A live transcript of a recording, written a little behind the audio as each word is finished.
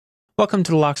Welcome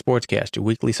to the Lock Sportscast, your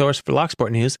weekly source for Lock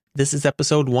Sport news. This is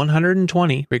episode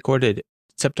 120, recorded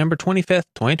September 25th,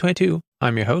 2022.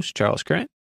 I'm your host, Charles Grant.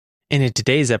 And in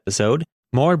today's episode,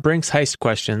 more Brink's Heist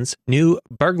questions, new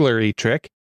burglary trick,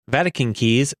 Vatican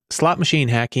keys, slot machine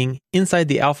hacking, inside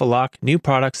the Alpha Lock, new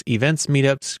products, events,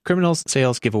 meetups, criminals,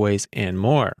 sales, giveaways, and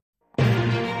more.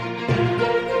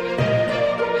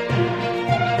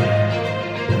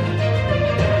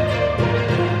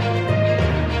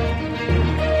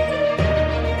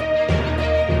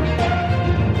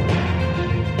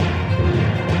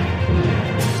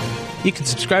 You can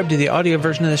subscribe to the audio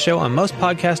version of the show on most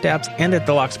podcast apps and at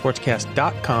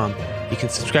thelocksportscast.com. You can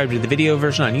subscribe to the video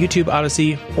version on YouTube,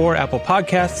 Odyssey, or Apple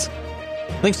Podcasts.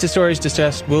 Links to stories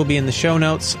discussed will be in the show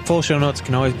notes. Full show notes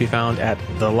can always be found at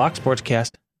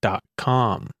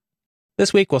thelocksportscast.com.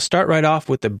 This week, we'll start right off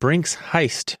with the Brink's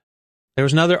Heist. There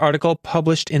was another article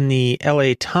published in the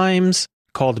LA Times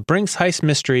called Brink's Heist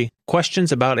Mystery,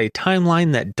 Questions About a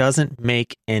Timeline That Doesn't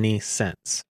Make Any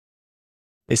Sense.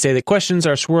 They say the questions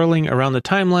are swirling around the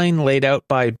timeline laid out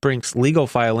by Brink's legal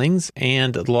filings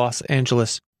and Los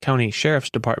Angeles County Sheriff's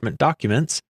Department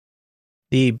documents.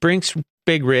 The Brink's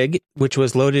big rig, which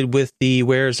was loaded with the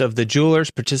wares of the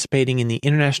jewelers participating in the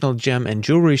International Gem and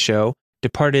Jewelry Show,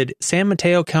 departed San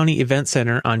Mateo County Event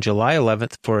Center on July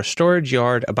 11th for a storage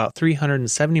yard about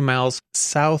 370 miles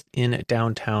south in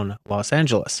downtown Los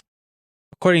Angeles.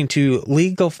 According to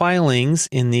legal filings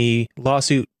in the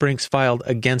lawsuit Brink's filed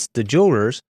against the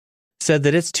jewelers, said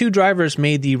that its two drivers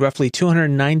made the roughly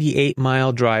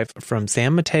 298-mile drive from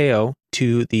San Mateo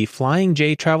to the Flying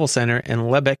J Travel Center in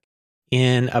Lubbock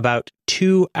in about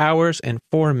 2 hours and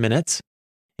 4 minutes,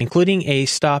 including a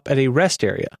stop at a rest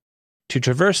area. To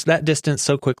traverse that distance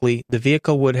so quickly, the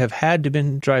vehicle would have had to have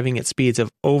been driving at speeds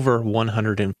of over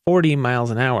 140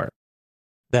 miles an hour.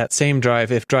 That same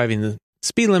drive, if driving the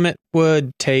speed limit,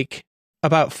 would take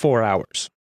about 4 hours.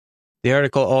 The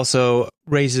article also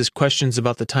raises questions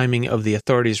about the timing of the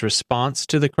authorities' response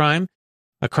to the crime,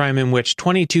 a crime in which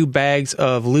 22 bags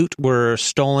of loot were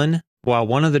stolen, while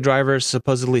one of the drivers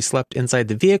supposedly slept inside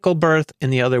the vehicle berth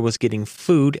and the other was getting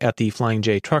food at the Flying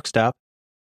J truck stop.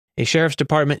 A sheriff's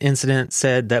department incident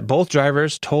said that both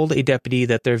drivers told a deputy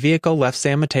that their vehicle left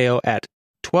San Mateo at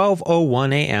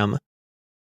 12:01 a.m.,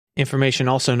 information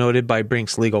also noted by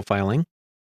Brink's legal filing.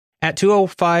 At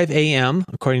 2:05 a.m.,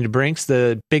 according to Brink's,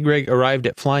 the big rig arrived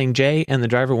at Flying J and the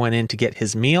driver went in to get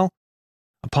his meal.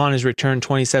 Upon his return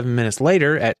 27 minutes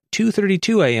later, at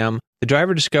 2:32 a.m., the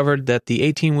driver discovered that the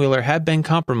 18-wheeler had been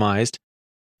compromised.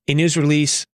 A news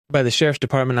release by the Sheriff's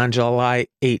Department on July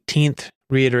 18th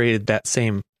reiterated that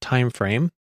same time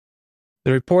frame.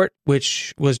 The report,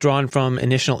 which was drawn from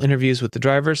initial interviews with the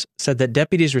drivers, said that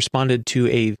deputies responded to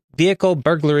a vehicle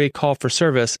burglary call for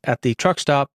service at the truck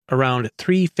stop around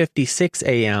 3:56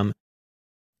 a.m.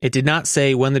 It did not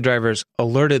say when the drivers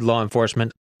alerted law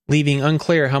enforcement, leaving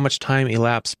unclear how much time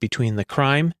elapsed between the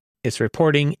crime, its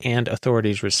reporting, and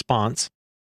authorities' response.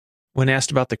 When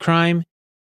asked about the crime,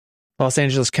 Los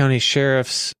Angeles County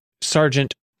Sheriff's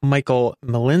Sergeant Michael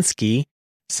Malinsky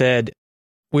said,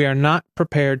 "We are not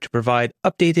prepared to provide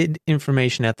updated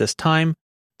information at this time,"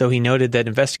 though he noted that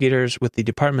investigators with the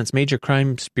department's Major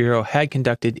Crimes Bureau had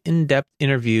conducted in-depth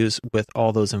interviews with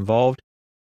all those involved.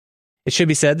 It should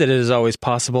be said that it is always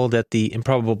possible that the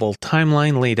improbable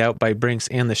timeline laid out by Brink's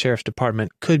and the Sheriff's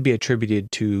Department could be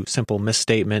attributed to simple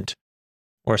misstatement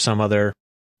or some other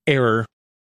error.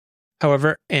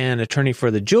 However, an attorney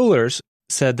for the jewelers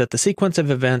said that the sequence of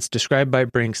events described by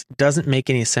Brink's doesn't make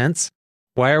any sense.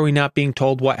 Why are we not being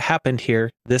told what happened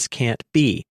here? This can't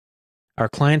be. Our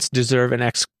clients deserve an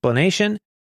explanation.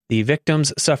 The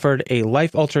victims suffered a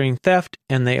life-altering theft,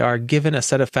 and they are given a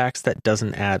set of facts that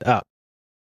doesn't add up.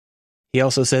 He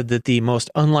also said that the most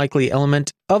unlikely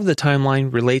element of the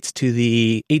timeline relates to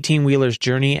the 18-wheeler's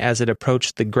journey as it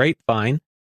approached the Grapevine.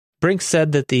 Brink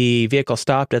said that the vehicle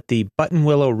stopped at the Button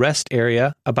Willow rest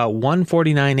area about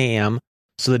 1:49 a.m.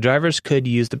 so the drivers could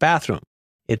use the bathroom.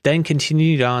 It then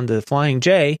continued on to the Flying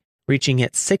J, reaching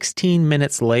it 16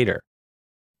 minutes later.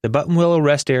 The Button Willow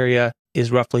rest area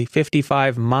is roughly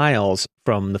 55 miles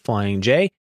from the Flying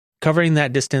J. Covering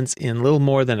that distance in little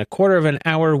more than a quarter of an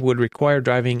hour would require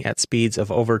driving at speeds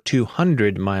of over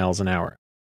 200 miles an hour.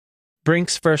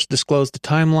 Brink's first disclosed the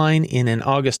timeline in an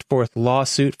August 4th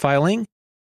lawsuit filing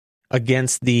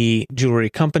against the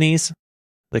jewelry companies.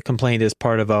 The complaint is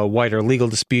part of a wider legal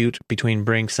dispute between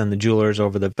Brink's and the jewelers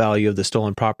over the value of the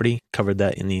stolen property. Covered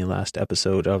that in the last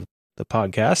episode of the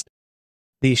podcast.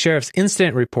 The sheriff's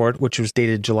incident report, which was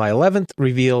dated July 11th,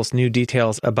 reveals new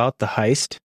details about the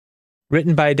heist.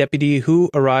 Written by a deputy who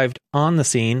arrived on the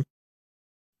scene,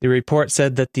 The report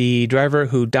said that the driver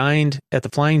who dined at the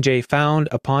Flying J found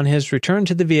upon his return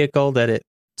to the vehicle that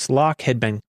its lock had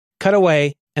been cut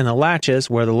away and the latches,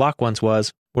 where the lock once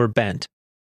was, were bent,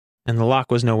 and the lock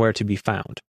was nowhere to be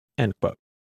found, end quote.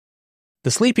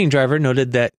 The sleeping driver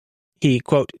noted that he,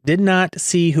 quote, did not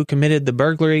see who committed the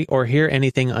burglary or hear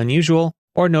anything unusual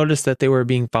or notice that they were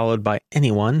being followed by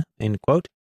anyone, end quote.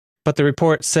 But the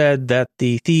report said that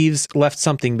the thieves left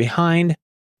something behind,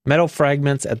 metal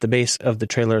fragments at the base of the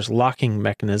trailer's locking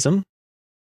mechanism.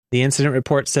 The incident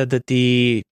report said that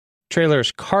the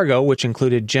trailer's cargo, which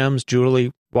included gems,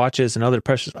 jewelry, watches, and other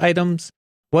precious items,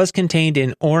 was contained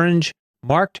in orange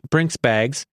marked Brink's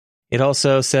bags. It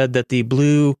also said that the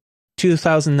blue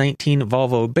 2019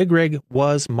 Volvo Big Rig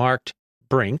was marked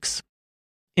Brink's.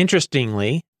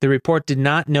 Interestingly, the report did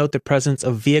not note the presence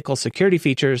of vehicle security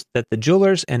features that the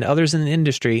jewelers and others in the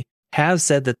industry have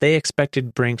said that they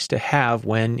expected Brinks to have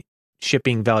when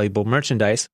shipping valuable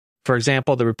merchandise. For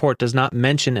example, the report does not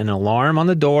mention an alarm on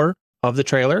the door of the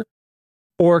trailer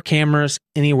or cameras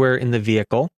anywhere in the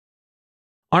vehicle.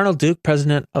 Arnold Duke,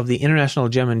 president of the International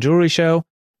Gem and Jewelry Show,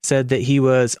 said that he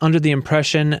was under the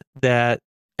impression that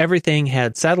everything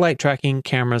had satellite tracking,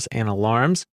 cameras, and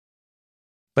alarms,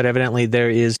 but evidently there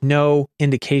is no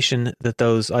indication that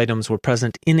those items were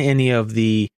present in any of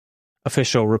the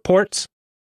official reports.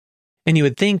 And you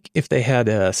would think if they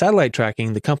had satellite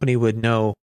tracking, the company would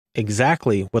know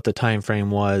exactly what the time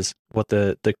frame was, what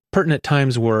the pertinent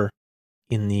times were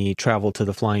in the travel to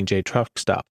the Flying J truck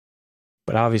stop.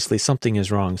 But obviously something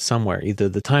is wrong somewhere, either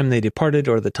the time they departed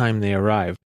or the time they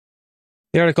arrived.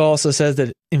 The article also says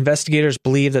that investigators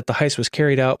believe that the heist was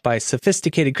carried out by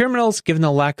sophisticated criminals, given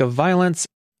the lack of violence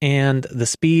and the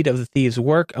speed of the thieves'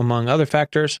 work, among other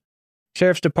factors.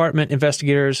 Sheriff's Department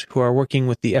investigators who are working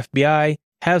with the FBI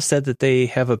have said that they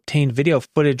have obtained video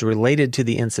footage related to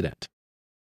the incident.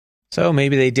 So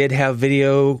maybe they did have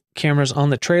video cameras on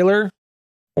the trailer,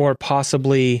 or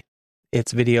possibly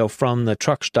it's video from the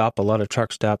truck stop. A lot of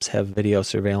truck stops have video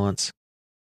surveillance.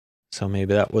 So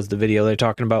maybe that was the video they're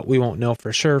talking about. We won't know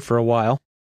for sure for a while.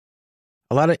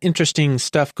 A lot of interesting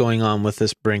stuff going on with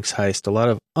this Brinks heist. A lot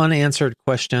of unanswered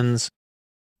questions.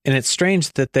 And it's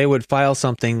strange that they would file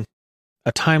something,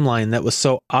 a timeline that was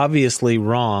so obviously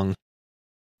wrong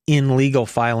in legal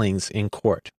filings in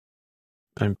court.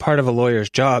 And part of a lawyer's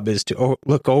job is to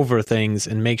look over things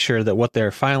and make sure that what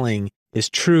they're filing is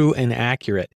true and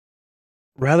accurate.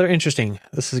 Rather interesting.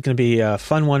 This is going to be a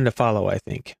fun one to follow, I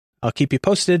think. I'll keep you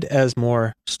posted as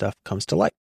more stuff comes to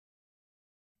light.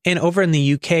 And over in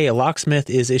the UK, a locksmith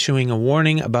is issuing a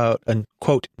warning about a,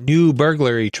 quote, new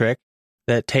burglary trick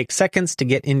that takes seconds to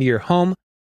get into your home.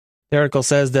 The article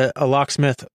says that a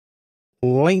locksmith,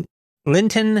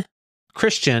 Linton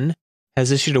Christian,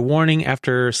 has issued a warning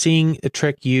after seeing a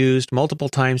trick used multiple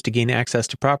times to gain access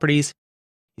to properties.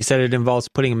 He said it involves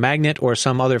putting a magnet or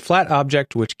some other flat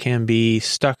object which can be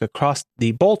stuck across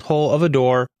the bolt hole of a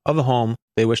door of a home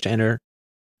they wish to enter.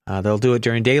 They'll do it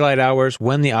during daylight hours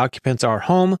when the occupants are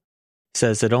home. He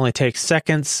says it only takes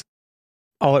seconds.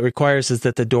 All it requires is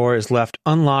that the door is left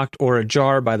unlocked or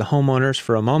ajar by the homeowners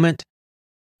for a moment.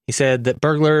 He said that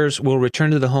burglars will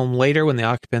return to the home later when the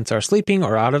occupants are sleeping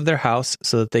or out of their house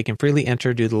so that they can freely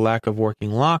enter due to the lack of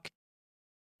working lock.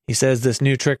 He says this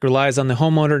new trick relies on the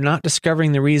homeowner not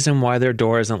discovering the reason why their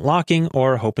door isn't locking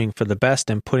or hoping for the best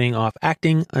and putting off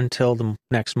acting until the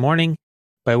next morning,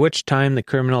 by which time the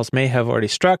criminals may have already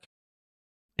struck.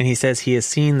 And he says he has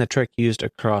seen the trick used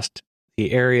across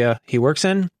the area he works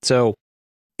in. So,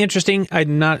 interesting.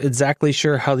 I'm not exactly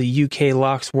sure how the UK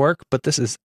locks work, but this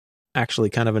is actually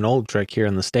kind of an old trick here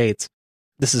in the States.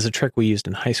 This is a trick we used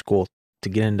in high school to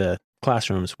get into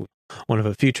classrooms. One of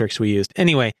a few tricks we used.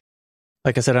 Anyway,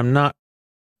 like I said, I'm not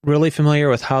really familiar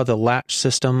with how the latch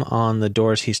system on the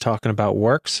doors he's talking about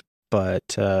works, but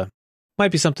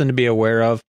might be something to be aware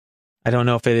of. I don't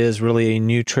know if it is really a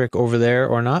new trick over there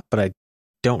or not, but I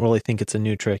don't really think it's a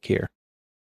new trick here.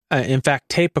 In fact,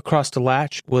 tape across the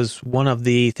latch was one of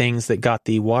the things that got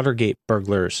the Watergate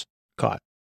burglars caught.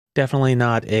 Definitely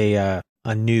not a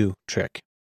new trick,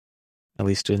 at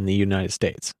least in the United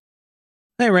States.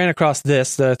 I ran across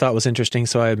this that I thought was interesting,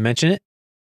 so I mentioned it.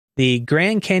 The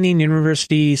Grand Canyon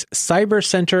University's Cyber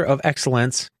Center of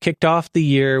Excellence kicked off the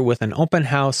year with an open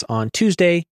house on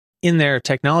Tuesday in their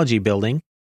technology building.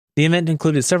 The event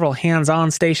included several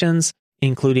hands-on stations,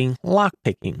 including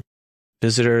lockpicking.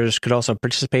 Visitors could also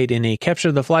participate in a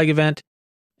Capture the Flag event.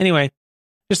 Anyway,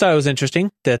 just thought it was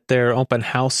interesting that their open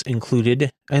house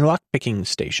included a lockpicking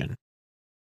station.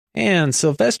 And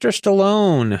Sylvester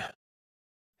Stallone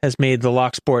has made the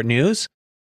Locksport news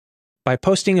by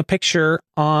posting a picture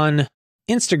on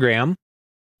Instagram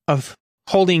of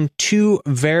holding two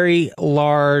very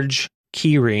large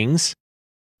key rings.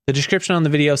 The description on the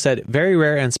video said, "Very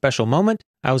rare and special moment.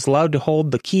 I was allowed to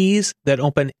hold the keys that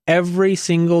open every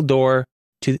single door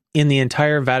in the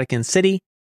entire Vatican City,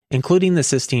 including the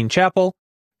Sistine Chapel.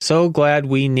 So glad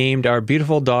we named our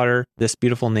beautiful daughter this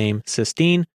beautiful name,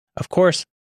 Sistine. Of course,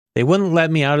 they wouldn't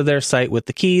let me out of their sight with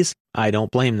the keys. I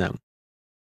don't blame them."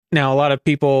 Now, a lot of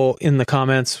people in the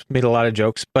comments made a lot of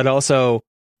jokes, but also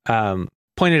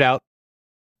pointed out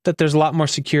that there's a lot more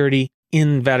security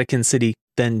in Vatican City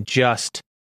than just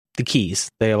the keys.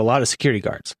 They have a lot of security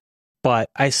guards. But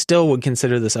I still would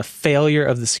consider this a failure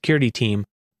of the security team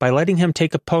by letting him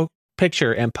take a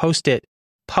picture and post it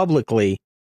publicly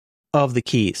of the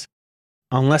keys,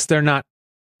 unless they're not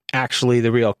actually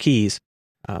the real keys.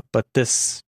 But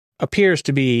this appears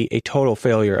to be a total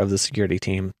failure of the security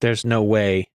team. There's no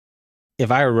way,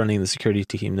 if I were running the security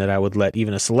team, that I would let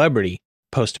even a celebrity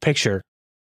post a picture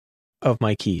of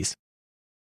my keys.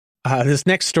 This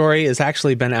next story has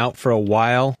actually been out for a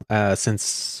while,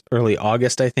 since early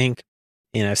August, I think.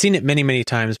 And I've seen it many, many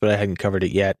times, but I hadn't covered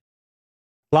it yet.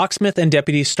 Locksmith and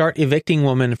deputies start evicting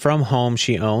woman from home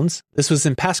she owns. This was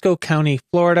in Pasco County,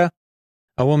 Florida.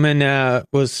 A woman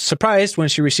was surprised when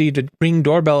she received a Ring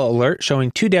doorbell alert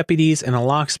showing two deputies and a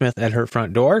locksmith at her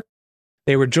front door.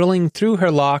 They were drilling through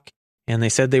her lock, and they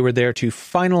said they were there to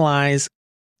finalize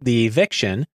the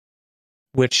eviction,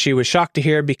 which she was shocked to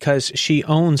hear because she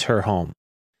owns her home.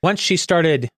 Once she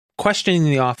started questioning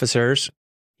the officers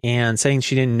and saying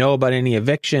she didn't know about any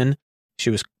eviction, she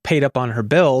was paid up on her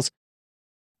bills.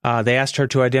 They asked her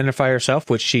to identify herself,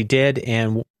 which she did,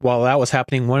 and while that was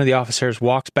happening, one of the officers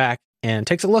walks back and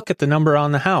takes a look at the number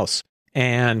on the house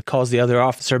and calls the other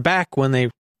officer back when they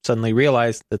suddenly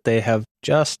realize that they have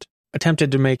just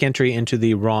attempted to make entry into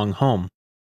the wrong home.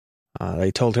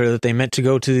 They told her that they meant to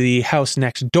go to the house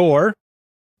next door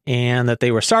and that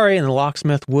they were sorry, and the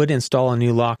locksmith would install a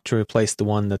new lock to replace the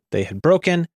one that they had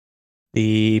broken.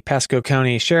 The Pasco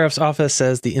County Sheriff's Office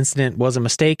says the incident was a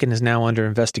mistake and is now under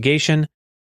investigation.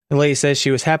 The lady says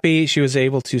she was happy she was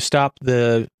able to stop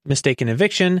the mistaken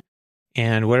eviction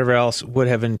and whatever else would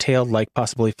have entailed, like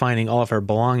possibly finding all of her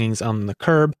belongings on the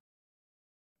curb.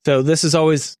 So this is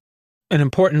always an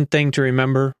important thing to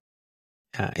remember.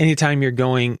 Anytime you're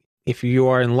going, if you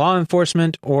are in law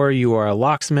enforcement or you are a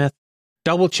locksmith,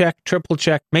 double check, triple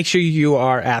check, make sure you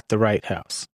are at the right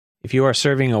house. If you are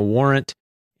serving a warrant,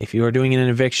 if you are doing an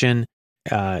eviction,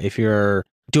 if you're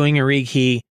doing a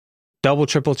rekey, double,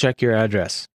 triple check your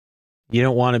address. You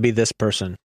don't want to be this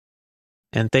person.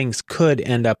 And things could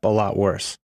end up a lot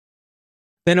worse.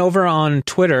 Then over on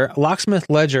Twitter, Locksmith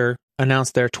Ledger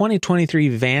announced their 2023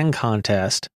 van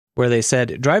contest, where they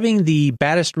said, "Driving the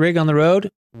baddest rig on the road?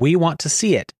 We want to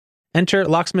see it. Enter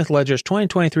Locksmith Ledger's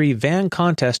 2023 van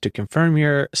contest to confirm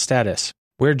your status.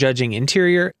 We're judging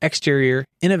interior, exterior,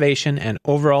 innovation, and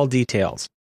overall details."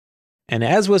 And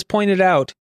as was pointed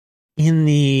out in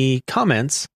the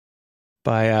comments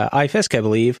by iFisk, I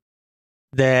believe,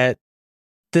 that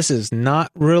this is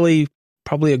not really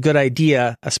probably a good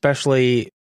idea, especially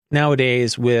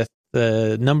nowadays with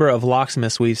the number of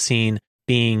locksmiths we've seen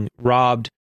being robbed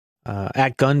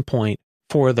at gunpoint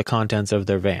for the contents of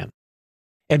their van.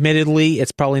 Admittedly,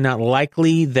 it's probably not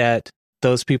likely that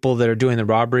those people that are doing the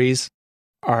robberies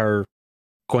are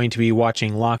going to be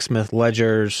watching Locksmith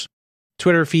Ledger's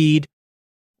Twitter feed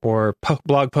or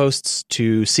blog posts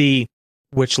to see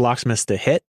which locksmiths to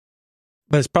hit.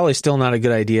 But it's probably still not a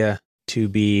good idea to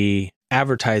be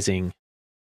advertising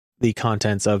the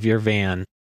contents of your van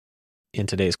in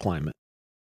today's climate.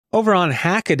 Over on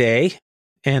Hackaday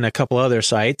and a couple other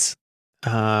sites,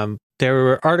 there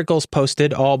were articles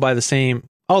posted all the same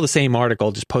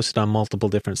article, just posted on multiple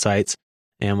different sites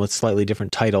and with slightly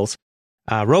different titles.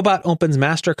 Robot opens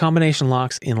master combination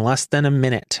locks in less than a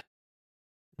minute.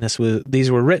 These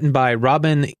were written by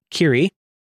Robin Keary.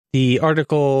 The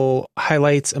article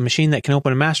highlights a machine that can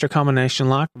open a master combination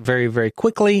lock very, very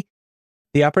quickly.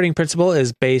 The operating principle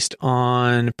is based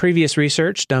on previous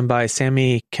research done by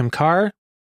Sami Kemkar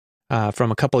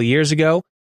from a couple years ago.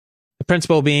 The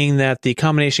principle being that the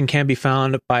combination can be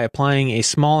found by applying a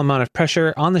small amount of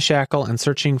pressure on the shackle and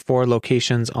searching for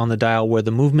locations on the dial where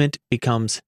the movement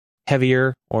becomes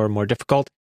heavier or more difficult.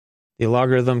 The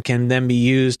algorithm can then be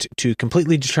used to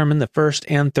completely determine the first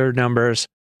and third numbers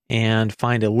and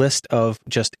find a list of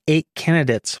just 8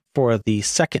 candidates for the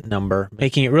second number,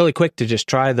 making it really quick to just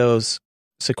try those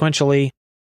sequentially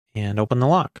and open the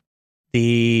lock.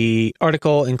 The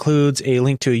article includes a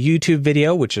link to a YouTube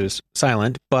video, which is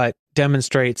silent, but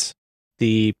demonstrates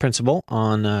the principle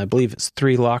on, I believe it's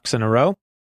 3 locks in a row.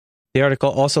 The article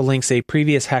also links a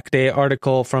previous Hackaday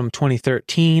article from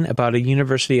 2013 about a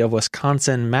University of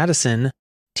Wisconsin-Madison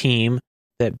team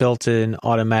that built an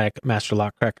automatic master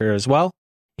lock cracker as well.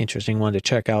 Interesting one to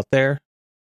check out there.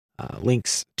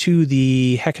 Links to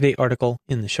the Hackaday article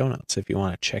in the show notes if you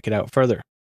want to check it out further.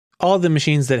 All of the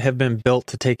machines that have been built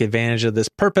to take advantage of this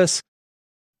purpose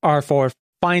are for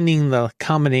finding the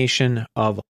combination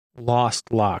of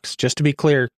lost locks. Just to be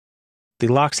clear, the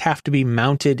locks have to be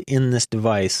mounted in this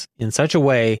device in such a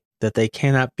way that they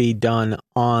cannot be done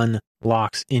on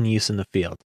locks in use in the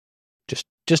field.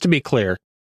 Just to be clear,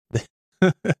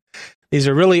 these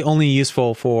are really only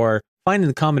useful for finding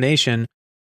the combination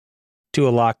to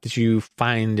a lock that you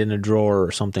find in a drawer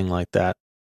or something like that.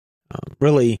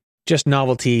 Really just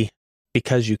novelty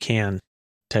because you can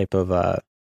type of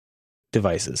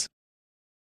devices.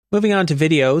 Moving on to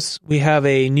videos, we have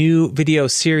a new video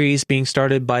series being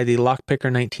started by the Lockpicker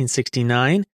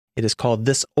 1969. It is called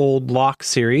This Old Lock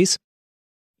Series,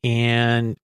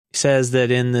 and says that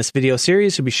in this video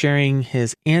series he'll be sharing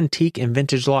his antique and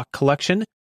vintage lock collection,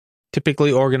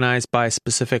 typically organized by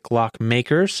specific lock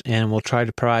makers, and will try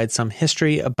to provide some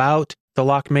history about the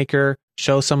lock maker,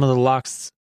 show some of the locks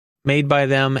made by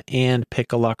them, and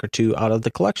pick a lock or two out of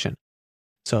the collection.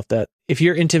 So if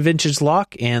you're into vintage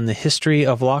lock and the history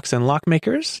of locks and lock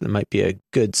makers, it might be a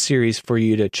good series for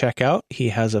you to check out. He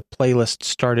has a playlist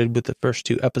started with the first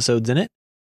 2 episodes in it.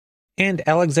 And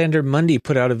Alexander Mundy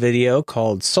put out a video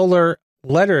called Solar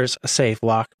Letters Safe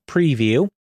Lock Preview,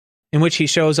 in which he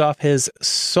shows off his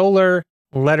Solar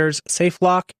Letters Safe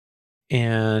Lock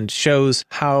and shows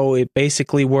how it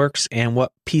basically works and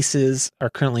what pieces are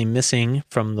currently missing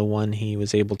from the one he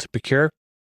was able to procure.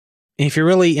 And if you're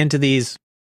really into these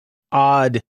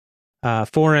odd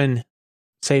foreign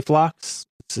safe locks,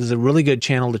 this is a really good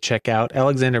channel to check out.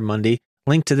 Alexander Mundy.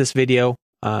 Link to this video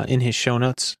in his show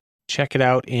notes. Check it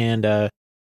out and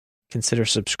consider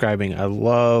subscribing. I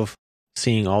love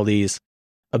seeing all these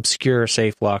obscure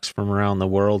safe locks from around the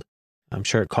world. I'm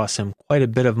sure it costs him quite a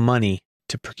bit of money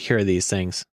to procure these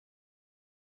things.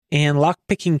 And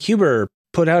Lockpicking Cuber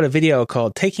put out a video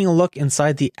called Taking a Look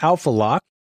Inside the Alpha Lock,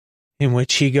 in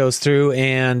which he goes through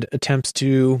and attempts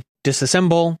to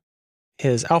disassemble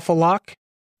his Alpha Lock.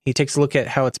 He takes a look at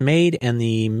how it's made and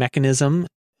the mechanism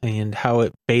and how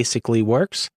it basically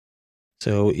works.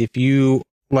 So if you,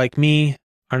 like me,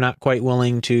 are not quite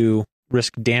willing to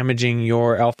risk damaging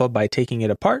your Alpha by taking it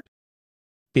apart,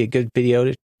 be a good video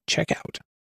to check out.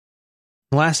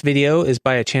 The last video is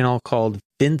by a channel called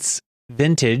Vince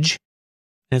Vintage,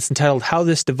 and it's entitled How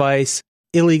This Device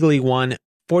Illegally Won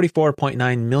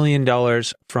 $44.9 million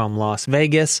from Las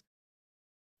Vegas.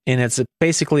 And it's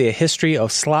basically a history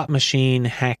of slot machine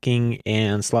hacking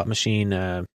and slot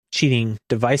machine cheating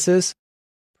devices.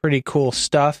 Pretty cool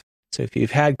stuff. So if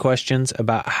you've had questions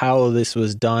about how this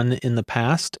was done in the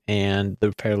past and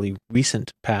the fairly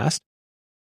recent past,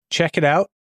 check it out.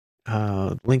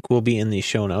 Link will be in the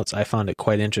show notes. I found it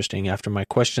quite interesting after my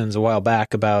questions a while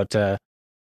back about a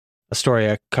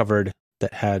story I covered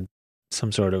that had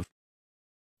some sort of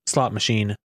slot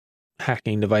machine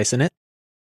hacking device in it.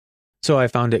 So I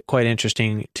found it quite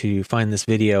interesting to find this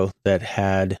video that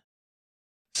had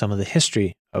some of the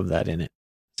history of that in it.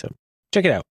 So check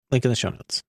it out. Link in the show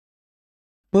notes.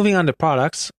 Moving on to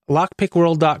products,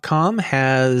 lockpickworld.com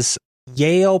has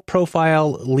Yale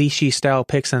profile leashy style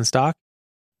picks in stock.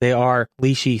 They are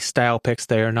leashy style picks.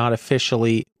 They are not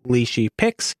officially leashy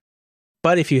picks.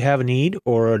 But if you have a need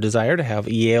or a desire to have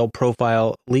Yale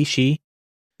profile leashy,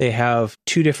 they have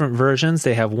 2 different versions.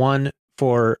 They have one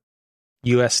for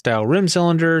US style rim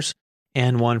cylinders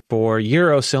and one for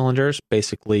Euro cylinders,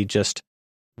 basically just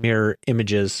mirror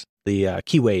images. The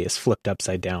keyway is flipped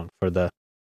upside down for the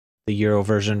Euro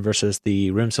version versus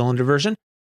the rim cylinder version.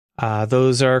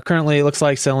 Those are currently, it looks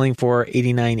like, selling for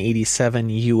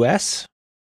 $89.87 US.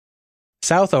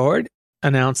 Southord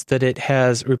announced that it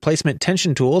has replacement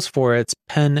tension tools for its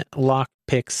pen lock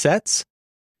pick sets.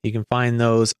 You can find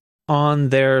those on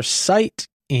their site,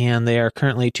 and they are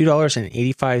currently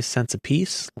 $2.85 a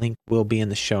piece. Link will be in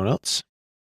the show notes.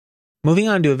 Moving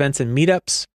on to events and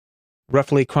meetups,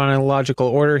 roughly chronological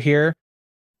order here.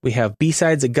 We have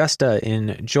B-Sides Augusta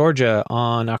in Georgia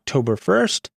on October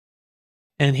 1st.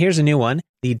 And here's a new one,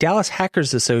 the Dallas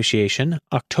Hackers Association,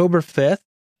 October 5th,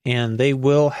 and they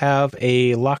will have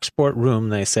a Locksport room,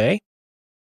 they say.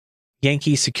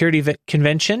 Yankee Security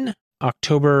Convention,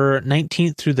 October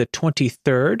 19th through the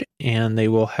 23rd, and they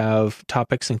will have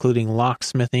topics including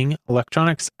locksmithing,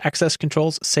 electronics, access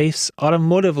controls, safes,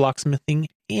 automotive locksmithing,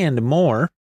 and more.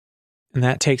 And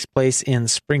that takes place in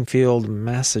Springfield,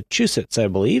 Massachusetts, I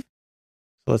believe.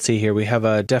 So let's see here. We have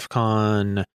a DEF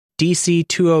CON DC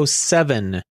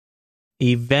 207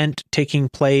 event taking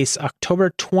place October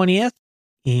 20th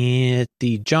at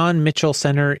the John Mitchell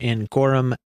Center in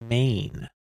Gorham, Maine.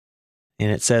 And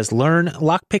it says, learn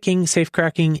lockpicking,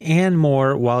 safecracking, and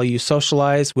more while you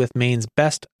socialize with Maine's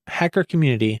best hacker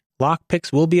community.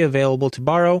 Lockpicks will be available to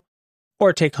borrow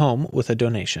or take home with a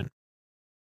donation.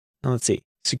 Now let's see.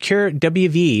 Secure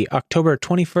WV, October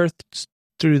 21st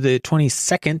through the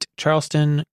 22nd,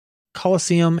 Charleston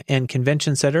Coliseum and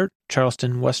Convention Center,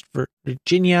 Charleston, West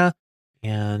Virginia.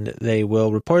 And they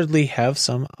will reportedly have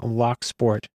some lock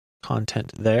sport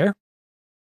content there.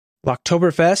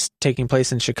 Locktoberfest, taking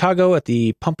place in Chicago at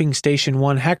the Pumping Station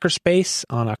 1 Hackerspace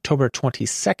on October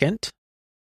 22nd.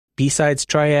 B-Sides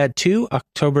Triad 2,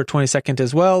 October 22nd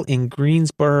as well, in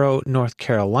Greensboro, North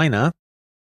Carolina.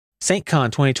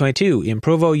 SaintCon 2022 in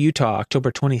Provo, Utah,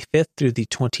 October 25th through the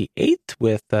 28th,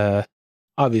 with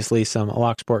obviously some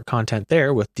Locksport content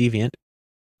there, with Deviant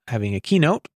having a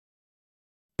keynote.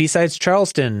 B-Sides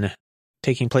Charleston,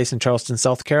 taking place in Charleston,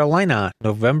 South Carolina,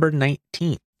 November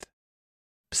 19th.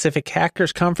 Pacific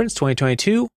Hackers Conference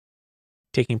 2022,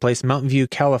 taking place in Mountain View,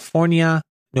 California,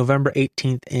 November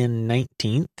 18th and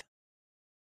 19th.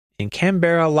 In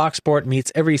Canberra, Locksport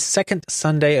meets every second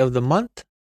Sunday of the month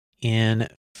in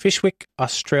Fyshwick,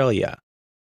 Australia.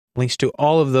 Links to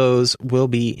all of those will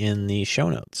be in the show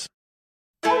notes.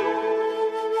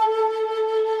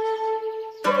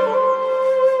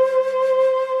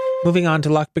 Moving on to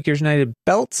Lockpickers United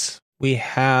belts, we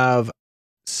have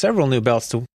several new belts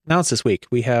to announce this week.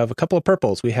 We have a couple of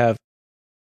purples. We have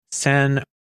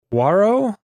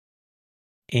Sanwaro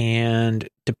and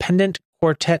Dependent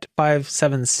Quartet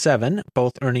 577,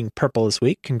 both earning purple this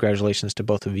week. Congratulations to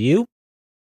both of you.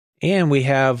 And we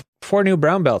have 4 new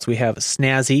brown belts. We have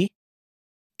Snazzy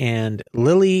and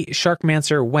Lily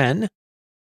Sharkmancer Wen,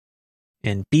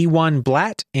 and B1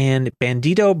 Blatt and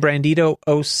Brandito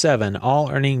 07,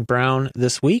 all earning brown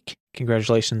this week.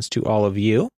 Congratulations to all of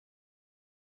you.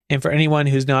 And for anyone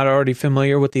who's not already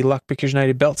familiar with the Lockpickers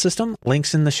United belt system,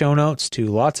 links in the show notes to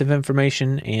lots of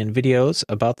information and videos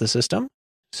about the system.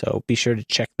 So be sure to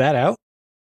check that out.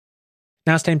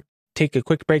 Now it's time to take a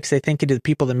quick break, say thank you to the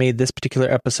people that made this particular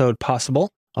episode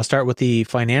possible. I'll start with the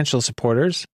financial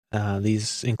supporters.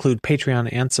 These include Patreon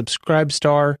and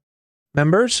Subscribestar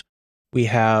members. We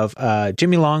have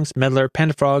Jimmy Longs, Medler,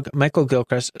 Pandafrog, Michael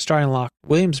Gilchrist, Stryonlock,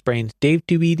 Williams Brain, Dave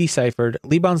to be Deciphered,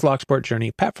 Lebon's Locksport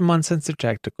Journey, Pat from Uncensored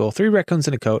Tactical, 3 Raccoons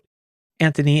in a Coat,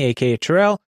 Anthony, a.k.a.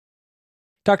 Terrell,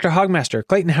 Dr. Hogmaster,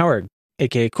 Clayton Howard,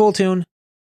 a.k.a. Cooltune,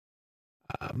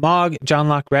 Mog, John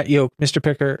Lock, Rat Yoke, Mr.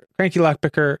 Picker, Cranky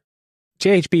Lockpicker,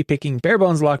 JHB Picking,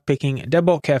 Barebones Lockpicking,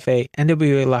 Deadbolt Cafe,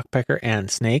 NWA Lockpicker, and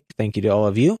Snake. Thank you to all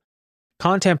of you.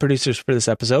 Content producers for this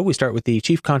episode. We start with the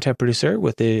chief content producer,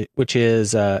 which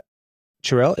is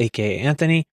Terrell, aka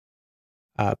Anthony.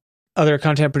 Other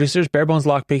content producers: Barebones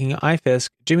Lockpicking, iFisk,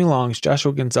 Jimmy Longs,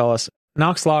 Joshua Gonzalez,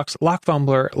 Knox Locks, Lock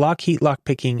Fumbler, Lockheat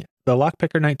Lockpicking, The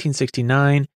Lockpicker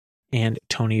 1969, and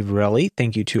Tony Varelli.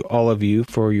 Thank you to all of you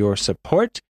for your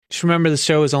support. Just remember, the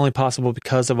show is only possible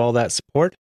because of all that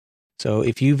support. So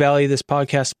if you value this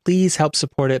podcast, please help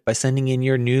support it by sending in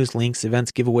your news, links,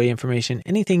 events, giveaway information,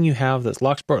 anything you have that's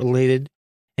Locksport related,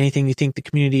 anything you think the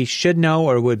community should know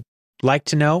or would like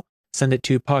to know, send it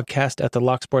to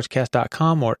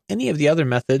podcast@thelocksportscast.com or any of the other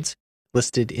methods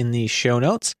listed in the show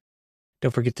notes. Don't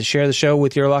forget to share the show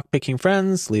with your lockpicking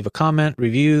friends, leave a comment,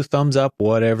 review, thumbs up,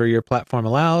 whatever your platform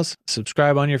allows,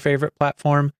 subscribe on your favorite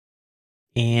platform.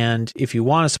 And if you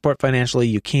want to support financially,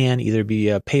 you can either be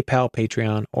a PayPal,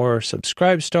 Patreon, or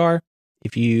Subscribestar.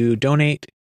 If you donate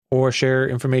or share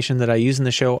information that I use in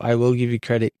the show, I will give you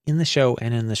credit in the show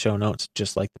and in the show notes,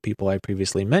 just like the people I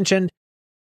previously mentioned.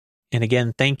 And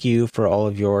again, thank you for all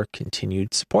of your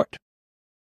continued support.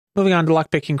 Moving on to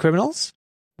Lockpicking Criminals,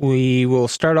 we will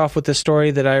start off with a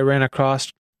story that I ran across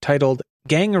titled,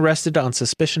 Gang Arrested on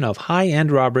Suspicion of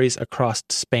High-End Robberies Across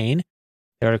Spain.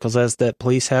 The article says that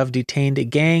police have detained a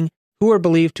gang who are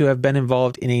believed to have been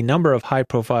involved in a number of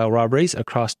high-profile robberies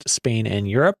across Spain and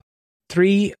Europe.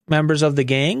 3 members of the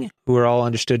gang, who are all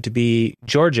understood to be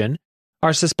Georgian,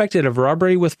 are suspected of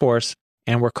robbery with force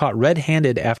and were caught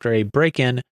red-handed after a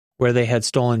break-in where they had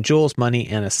stolen jewels, money,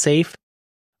 and a safe.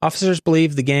 Officers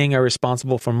believe the gang are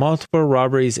responsible for multiple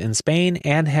robberies in Spain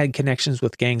and had connections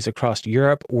with gangs across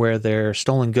Europe where their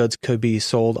stolen goods could be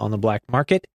sold on the black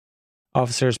market.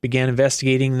 Officers began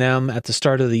investigating them at the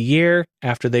start of the year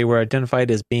after they were identified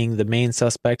as being the main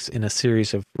suspects in a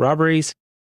series of robberies.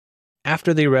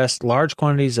 After the arrest, large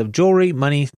quantities of jewelry,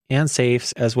 money, and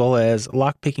safes, as well as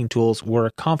lockpicking tools,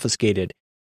 were confiscated.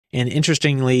 And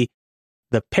interestingly,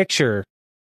 the picture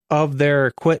of their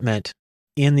equipment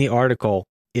in the article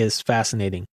is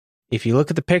fascinating. If you look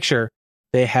at the picture,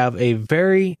 they have a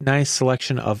very nice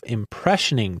selection of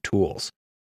impressioning tools,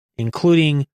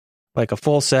 including like a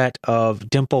full set of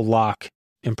dimple lock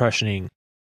impressioning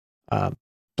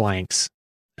blanks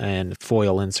and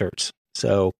foil inserts.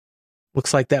 So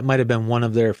looks like that might have been one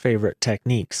of their favorite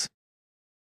techniques.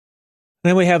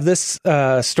 Then we have this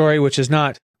story, which is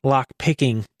not lock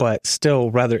picking, but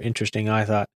still rather interesting, I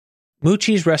thought.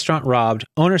 Moochie's restaurant robbed.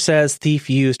 Owner says thief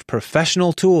used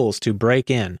professional tools to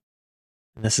break in.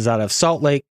 And this is out of Salt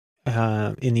Lake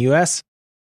in the U.S.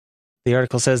 The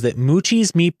article says that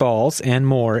Moochie's Meatballs and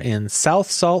more in South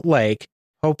Salt Lake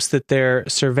hopes that their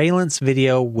surveillance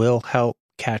video will help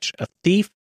catch a thief.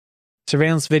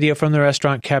 Surveillance video from the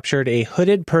restaurant captured a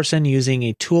hooded person using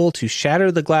a tool to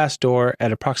shatter the glass door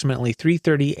at approximately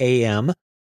 3:30 a.m.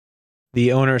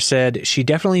 The owner said she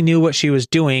definitely knew what she was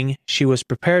doing. She was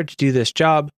prepared to do this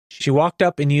job. She walked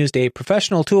up and used a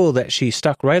professional tool that she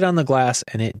stuck right on the glass,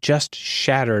 and it just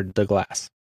shattered the glass.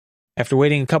 After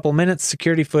waiting a couple minutes,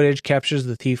 security footage captures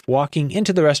the thief walking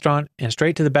into the restaurant and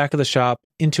straight to the back of the shop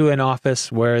into an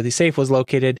office where the safe was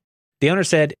located. The owner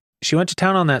said she went to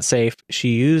town on that safe. She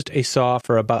used a saw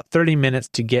for about 30 minutes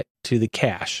to get to the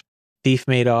cash. Thief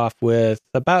made off with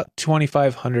about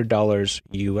 $2,500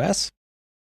 US.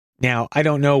 Now, I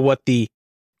don't know what the,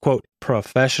 quote,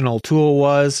 professional tool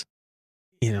was.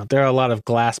 You know, there are a lot of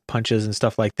glass punches and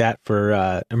stuff like that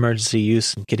for emergency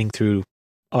use and getting through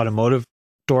automotive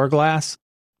door glass.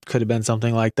 Could have been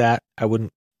something like that. I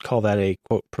wouldn't call that a,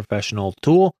 quote, professional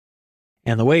tool.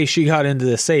 And the way she got into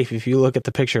the safe, if you look at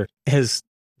the picture, is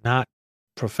not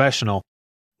professional.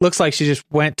 Looks like she just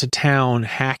went to town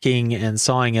hacking and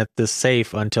sawing at this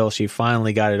safe until she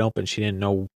finally got it open. She didn't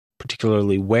know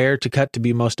particularly where to cut to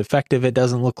be most effective, it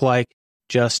doesn't look like.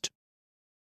 Just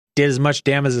did as much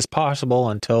damage as possible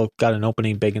until got an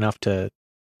opening big enough to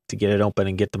get it open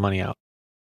and get the money out.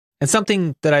 And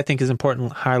something that I think is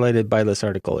important highlighted by this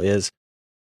article is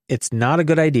it's not a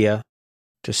good idea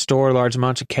to store large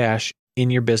amounts of cash in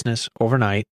your business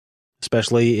overnight,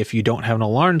 especially if you don't have an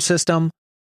alarm system,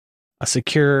 a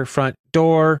secure front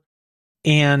door,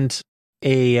 and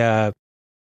a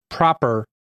proper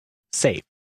safe.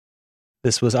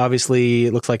 This was obviously,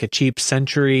 it looks like a cheap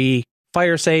Century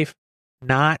fire safe,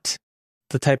 not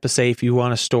the type of safe you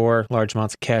want to store large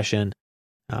amounts of cash in.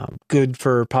 Good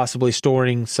for possibly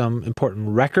storing some important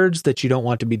records that you don't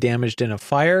want to be damaged in a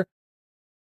fire,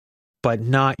 but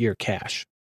not your cash.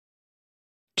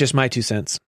 Just my 2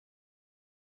 cents.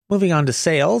 Moving on to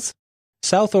sales.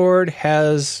 Southord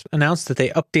has announced that they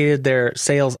updated their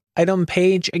sales item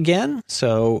page again.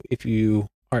 So if you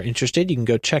are interested, you can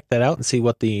go check that out and see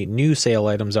what the new sale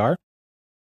items are.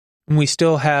 And we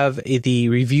still have the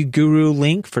Review Guru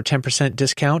link for 10%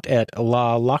 discount at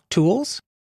La Lock Tools.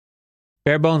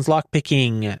 Barebones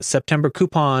Lockpicking September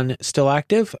coupon still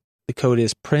active. The code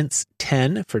is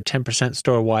PRINCE10 for 10%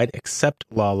 store-wide except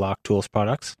La Lock Tools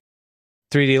products.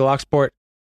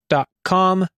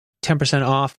 3dlocksport.com, 10%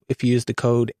 off if you use the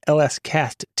code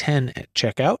LSCAST10 at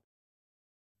checkout.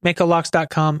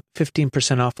 MakoLocks.com,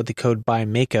 15% off with the code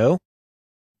BYMAKO.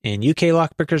 And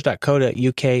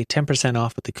uklockpickers.co.uk, 10%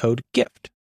 off with the code GIFT.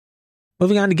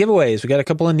 Moving on to giveaways, we got a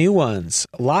couple of new ones.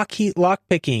 Lockheed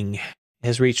Lockpicking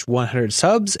has reached 100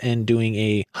 subs and doing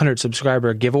a 100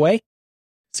 subscriber giveaway. It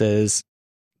says,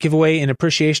 giveaway in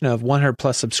appreciation of 100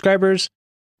 plus subscribers.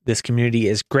 This community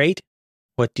is great.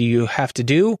 What do you have to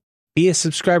do? Be a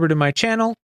subscriber to my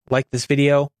channel, like this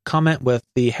video, comment with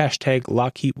the hashtag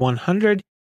Lockheed100,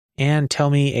 and tell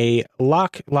me a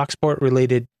Locksport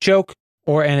related joke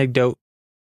or anecdote.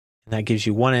 And that gives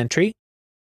you one entry.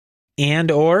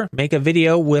 And or make a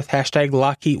video with hashtag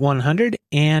Lockheed100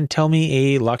 and tell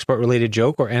me a Locksport related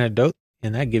joke or anecdote.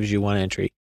 And that gives you one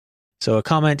entry. So a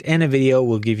comment and a video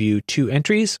will give you 2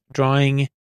 entries. Drawing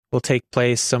will take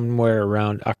place somewhere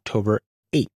around October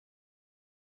 8th.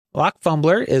 Lock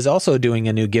Fumbler is also doing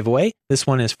a new giveaway. This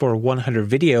one is for 100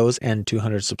 videos and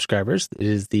 200 subscribers. It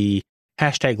is the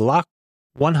hashtag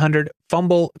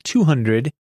Lock100Fumble200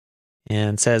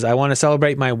 and says, I want to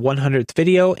celebrate my 100th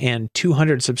video and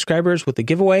 200 subscribers with the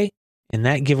giveaway. And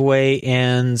that giveaway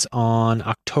ends on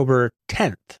October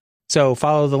 10th. So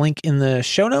follow the link in the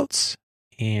show notes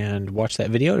and watch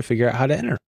that video to figure out how to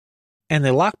enter. And the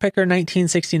Lockpicker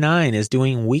 1969 is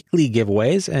doing weekly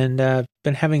giveaways and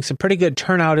been having some pretty good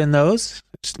turnout in those,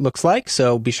 it looks like.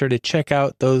 So be sure to check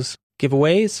out those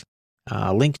giveaways.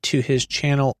 Link to his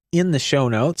channel in the show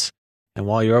notes. And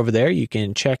while you're over there, you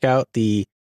can check out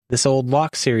This Old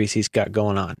Lock series he's got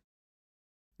going on.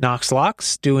 Knox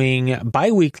Locks doing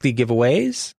bi-weekly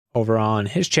giveaways over on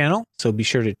his channel. So be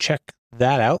sure to check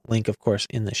that out. Link, of course,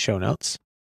 in the show notes.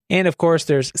 And of course,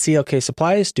 there's CLK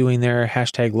Supplies doing their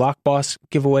hashtag LockBoss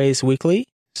giveaways weekly,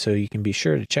 so you can be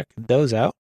sure to check those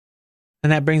out.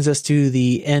 And that brings us to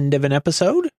the end of an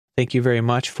episode. Thank you very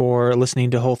much for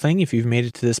listening to the whole thing if you've made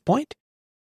it to this point.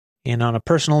 And on a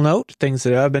personal note, things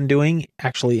that I've been doing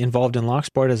actually involved in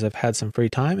Locksport as I've had some free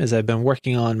time is I've been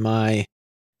working on my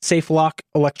safe lock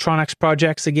electronics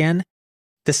projects again.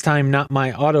 This time not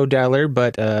my auto dialer,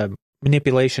 but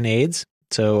manipulation aids.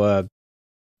 So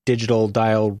digital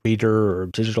dial reader or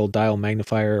digital dial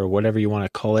magnifier or whatever you want to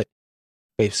call it.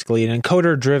 Basically an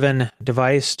encoder-driven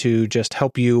device to just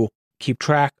help you keep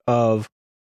track of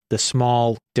the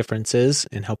small differences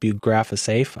and help you graph a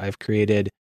safe. I've created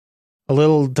a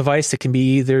little device that can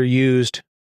be either used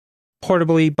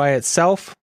portably by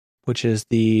itself, which is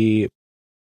the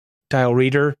dial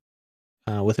reader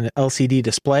with an LCD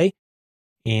display.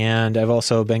 And I've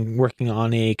also been working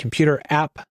on a computer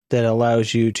app that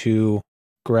allows you to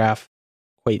graph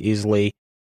quite easily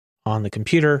on the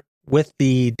computer with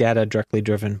the data directly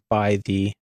driven by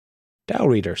the dial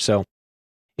reader. So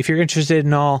if you're interested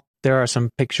in all, there are some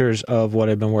pictures of what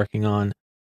I've been working on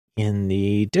in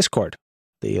the Discord,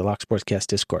 the Lock Sportscast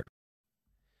Discord.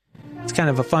 It's kind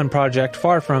of a fun project,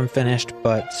 far from finished,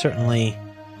 but certainly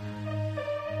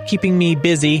keeping me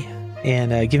busy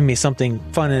and giving me something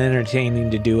fun and entertaining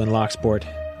to do in Locksport.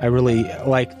 I really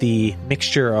like the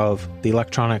mixture of the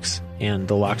electronics and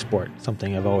the Locksport,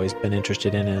 something I've always been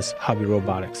interested in as hobby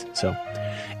robotics. So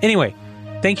anyway,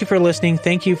 thank you for listening.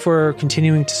 Thank you for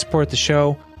continuing to support the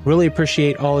show. Really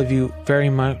appreciate all of you very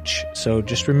much. So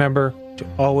just remember to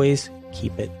always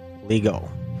keep it legal.